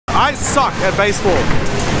I suck at baseball,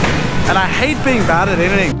 and I hate being bad at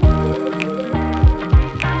anything.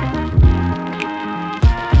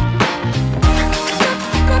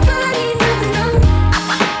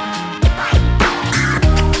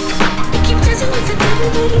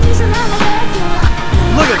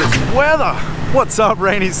 Look at this weather. What's up,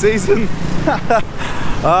 rainy season?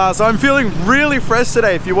 So I'm feeling really fresh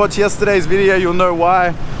today. If you watched yesterday's video, you'll know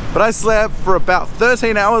why. But I slept for about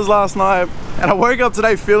 13 hours last night, and I woke up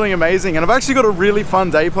today feeling amazing, and I've actually got a really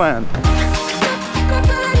fun day planned.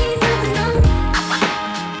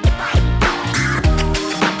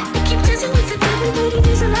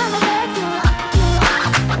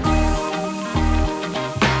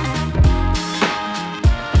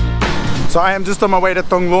 So I am just on my way to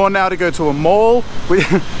Thong Lor now to go to a mall,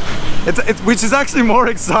 which is actually more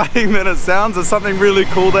exciting than it sounds. There's something really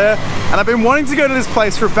cool there. And I've been wanting to go to this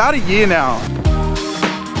place for about a year now.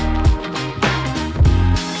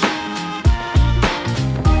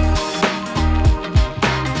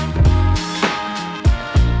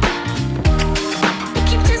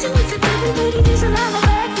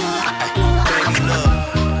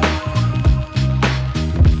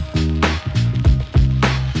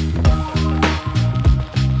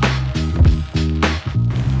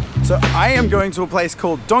 So I am going to a place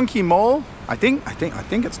called Donki Mall. I think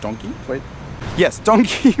it's Donki. Wait. Yes,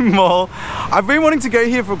 Donki Mall. I've been wanting to go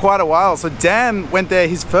here for quite a while. So Dan went there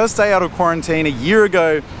his first day out of quarantine a year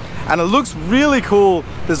ago, and it looks really cool.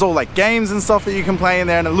 There's all like games and stuff that you can play in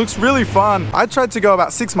there, and it looks really fun. I tried to go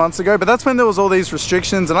about 6 months ago, but that's when there was all these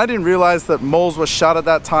restrictions, and I didn't realize that malls were shut at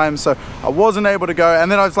that time, so I wasn't able to go.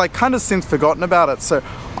 And then I've like kind of since forgotten about it. So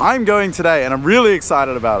I'm going today, and I'm really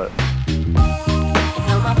excited about it.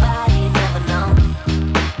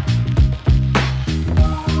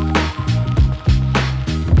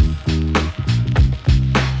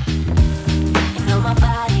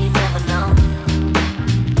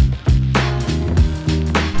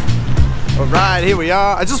 Right, here we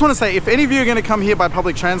are. I just want to say, if any of you are going to come here by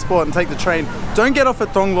public transport and take the train, don't get off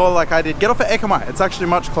at Thong Lor like I did. Get off at Ekamai. It's actually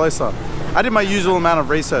much closer. I did my usual amount of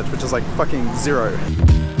research, which is like fucking 0.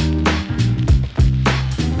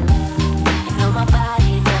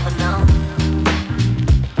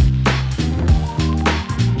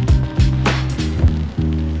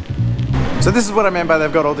 So this is what I meant by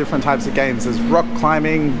they've got all different types of games. There's rock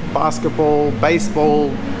climbing, basketball,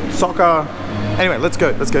 baseball, soccer. Anyway, let's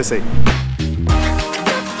go see.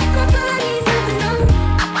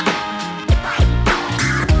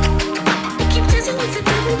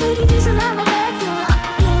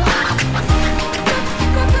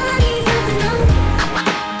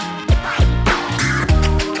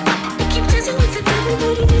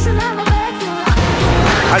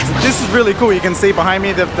 This is really cool. You can see behind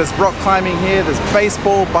me that there's rock climbing here, there's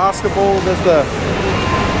baseball, basketball, there's the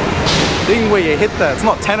thing where you hit that. It's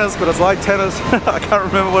not tennis, but it's like tennis. I can't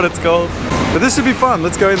remember what it's called. But this should be fun.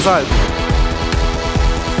 Let's go inside.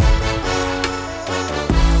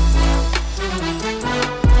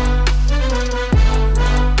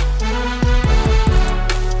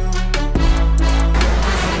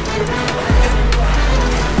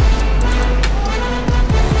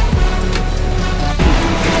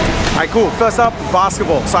 Alright, cool. First up,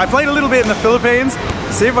 basketball. So I played a little bit in the Philippines.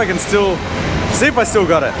 See if I still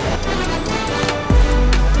got it.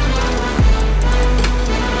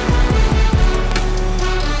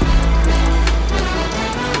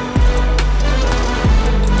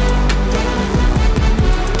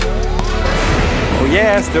 Oh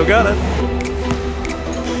yeah, still got it.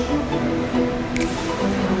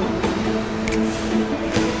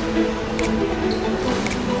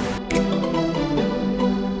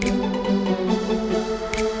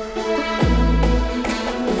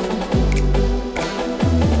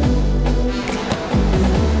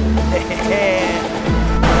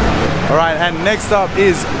 All right, and next up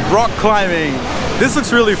is rock climbing. This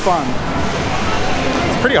looks really fun.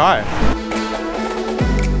 It's pretty high.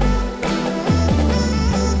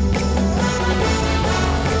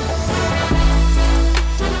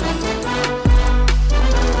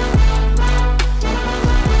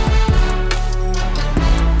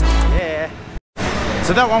 Yeah.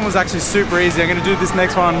 So that one was actually super easy. I'm gonna do this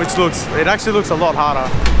next one, which actually looks a lot harder.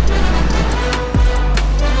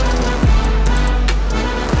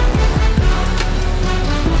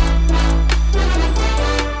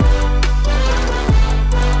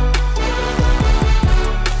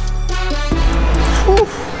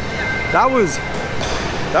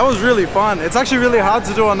 That was really fun. It's actually really hard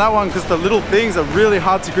to do on that one because the little things are really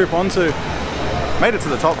hard to grip onto. Made it to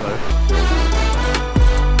the top though.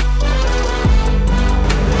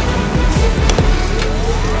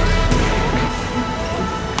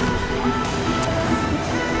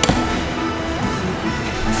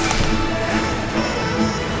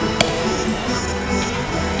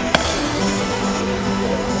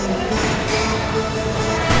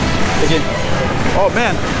 Oh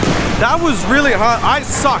man, that was really hard. I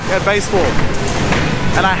suck at baseball.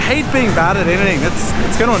 And I hate being bad at anything.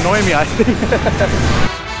 It's gonna annoy me, I think.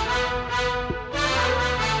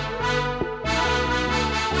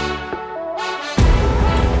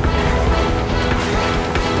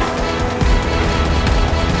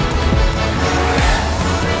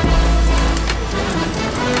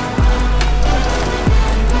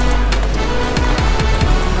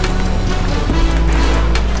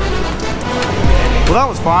 Well, that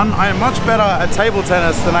was fun. I am much better at table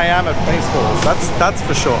tennis than I am at baseball. That's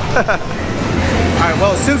for sure. Alright,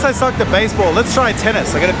 well, since I sucked at baseball, let's try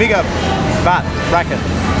tennis. I got a bigger bat, racket,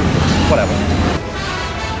 whatever.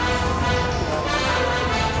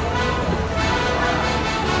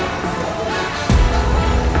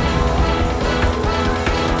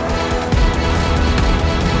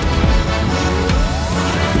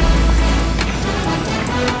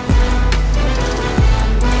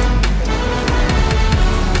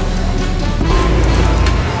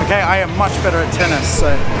 Okay, I am much better at tennis, so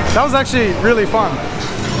that was actually really fun.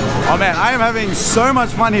 Oh man, I am having so much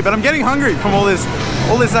fun here, but I'm getting hungry from all this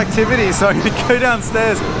activity, so I'm gonna go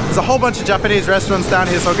downstairs. There's a whole bunch of Japanese restaurants down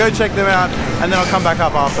here, so I'll go check them out, and then I'll come back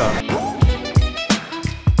up after.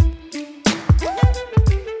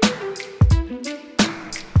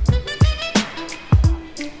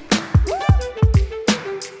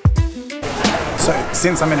 So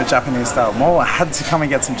since I'm in a Japanese style mall, I had to come and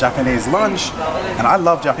get some Japanese lunch, and I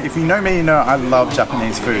love Japanese. If you know me, you know I love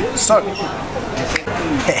Japanese food. So,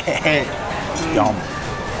 yum.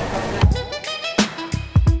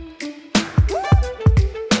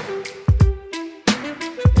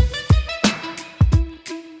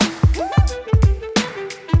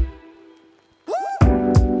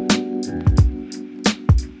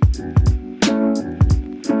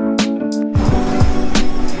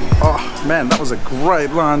 Man, that was a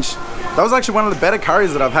great lunch. That was actually one of the better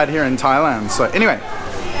curries that I've had here in Thailand. So anyway,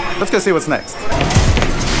 let's go see what's next.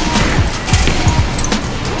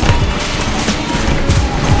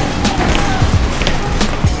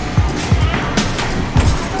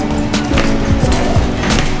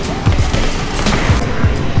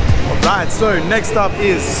 Alright, so next up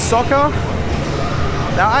is soccer.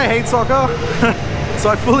 Now I hate soccer, so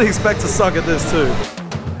I fully expect to suck at this too.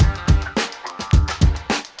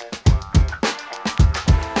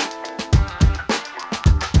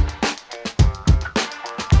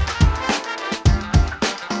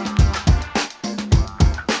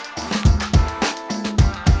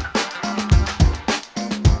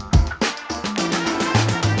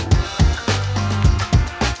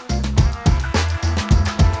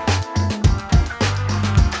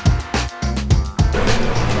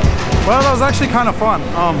 Well, that was actually kind of fun.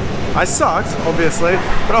 I sucked, obviously,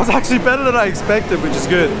 but I was actually better than I expected, which is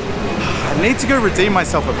good. I need to go redeem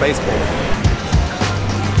myself at baseball.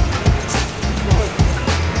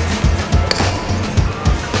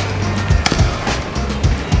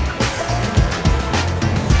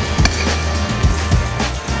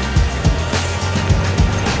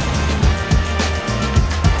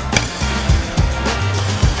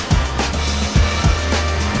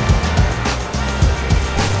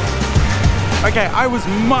 Okay, I was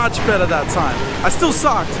much better that time. I still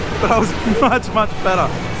sucked, but I was much better.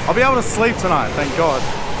 I'll be able to sleep tonight, thank God.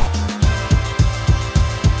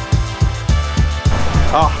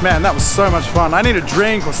 Oh man, that was so much fun. I need a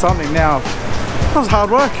drink or something now. That was hard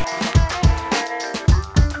work.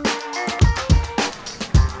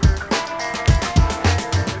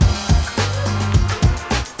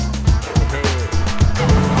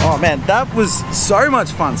 Oh man, that was so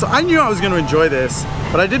much fun. So I knew I was going to enjoy this,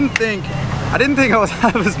 but I didn't think I would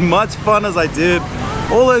have as much fun as I did.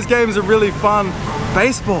 All those games are really fun.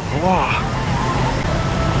 Baseball,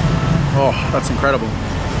 oh, that's incredible.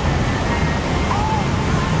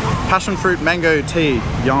 Passion fruit mango tea,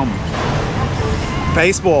 yum.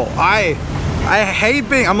 Baseball, I hate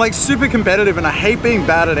being, I'm like super competitive and I hate being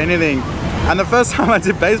bad at anything. And the first time I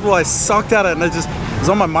did baseball, I sucked at it and it was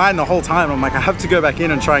on my mind the whole time. I'm like, I have to go back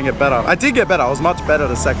in and try and get better. I did get better, I was much better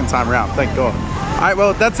the second time around, thank God. Alright,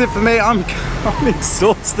 well, that's it for me. I'm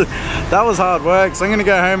exhausted. That was hard work, so I'm gonna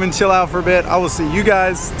go home and chill out for a bit. I will see you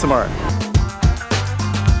guys tomorrow.